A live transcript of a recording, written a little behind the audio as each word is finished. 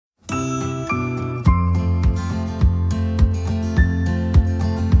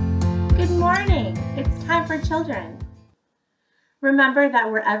for children. Remember that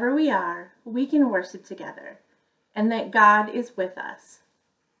wherever we are, we can worship together, and that God is with us.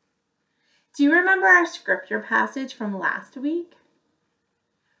 Do you remember our scripture passage from last week?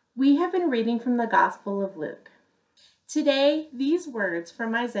 We have been reading from the Gospel of Luke. Today, these words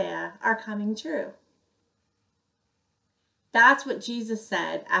from Isaiah are coming true. That's what Jesus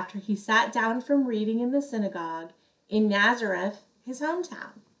said after he sat down from reading in the synagogue in Nazareth, his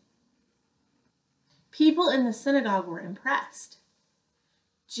hometown. People in the synagogue were impressed.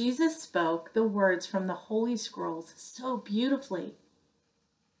 Jesus spoke the words from the Holy Scrolls so beautifully.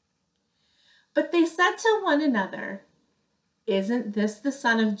 But they said to one another, "Isn't this the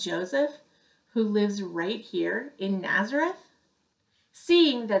son of Joseph, who lives right here in Nazareth?"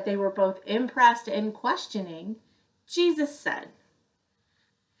 Seeing that they were both impressed and questioning, Jesus said,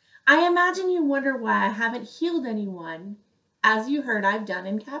 "I imagine you wonder why I haven't healed anyone, as you heard I've done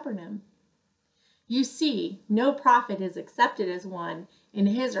in Capernaum. You see, no prophet is accepted as one in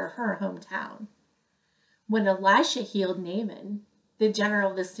his or her hometown. When Elisha healed Naaman, the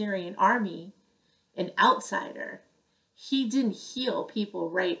general of the Syrian army, an outsider, he didn't heal people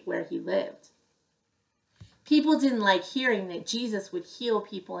right where he lived. People didn't like hearing that Jesus would heal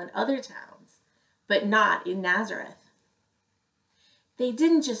people in other towns, but not in Nazareth. They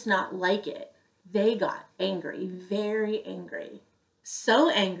didn't just not like it, they got angry, very angry. So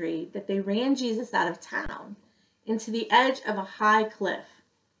angry that they ran Jesus out of town into the edge of a high cliff,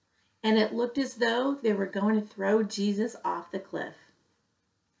 and it looked as though they were going to throw Jesus off the cliff.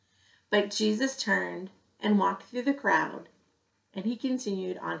 But Jesus turned and walked through the crowd, and he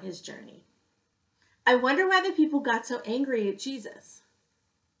continued on his journey. I wonder why the people got so angry at Jesus.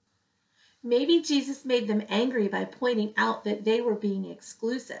 Maybe Jesus made them angry by pointing out that they were being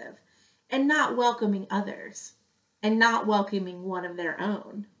exclusive and not welcoming others, and not welcoming one of their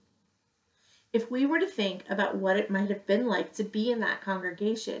own. If we were to think about what it might have been like to be in that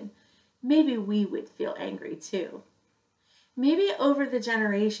congregation, maybe we would feel angry too. Maybe over the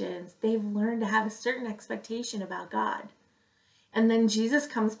generations, they've learned to have a certain expectation about God. And then Jesus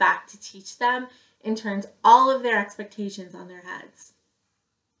comes back to teach them and turns all of their expectations on their heads.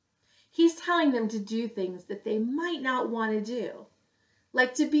 He's telling them to do things that they might not want to do,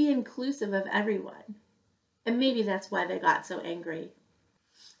 like to be inclusive of everyone. And maybe that's why they got so angry.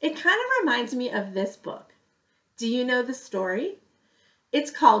 It kind of reminds me of this book. Do you know the story?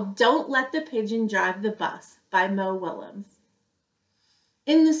 It's called Don't Let the Pigeon Drive the Bus by Mo Willems.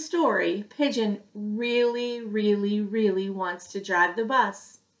 In the story, Pigeon really wants to drive the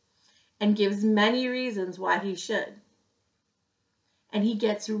bus and gives many reasons why he should. And he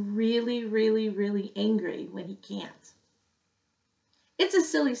gets really angry when he can't. It's a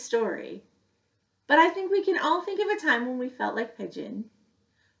silly story. But I think we can all think of a time when we felt like Pigeon,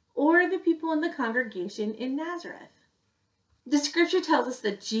 or the people in the congregation in Nazareth. The scripture tells us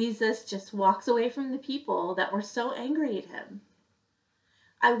that Jesus just walks away from the people that were so angry at him.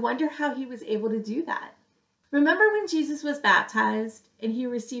 I wonder how he was able to do that. Remember when Jesus was baptized and he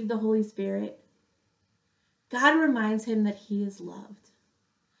received the Holy Spirit? God reminds him that he is loved.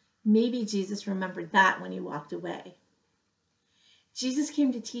 Maybe Jesus remembered that when he walked away. Jesus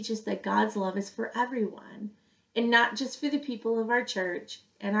came to teach us that God's love is for everyone, and not just for the people of our church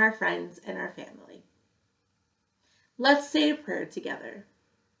and our friends and our family. Let's say a prayer together.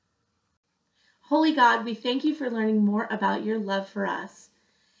 Holy God, we thank you for learning more about your love for us,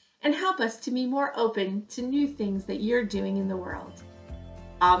 and help us to be more open to new things that you're doing in the world.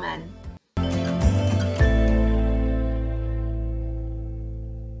 Amen.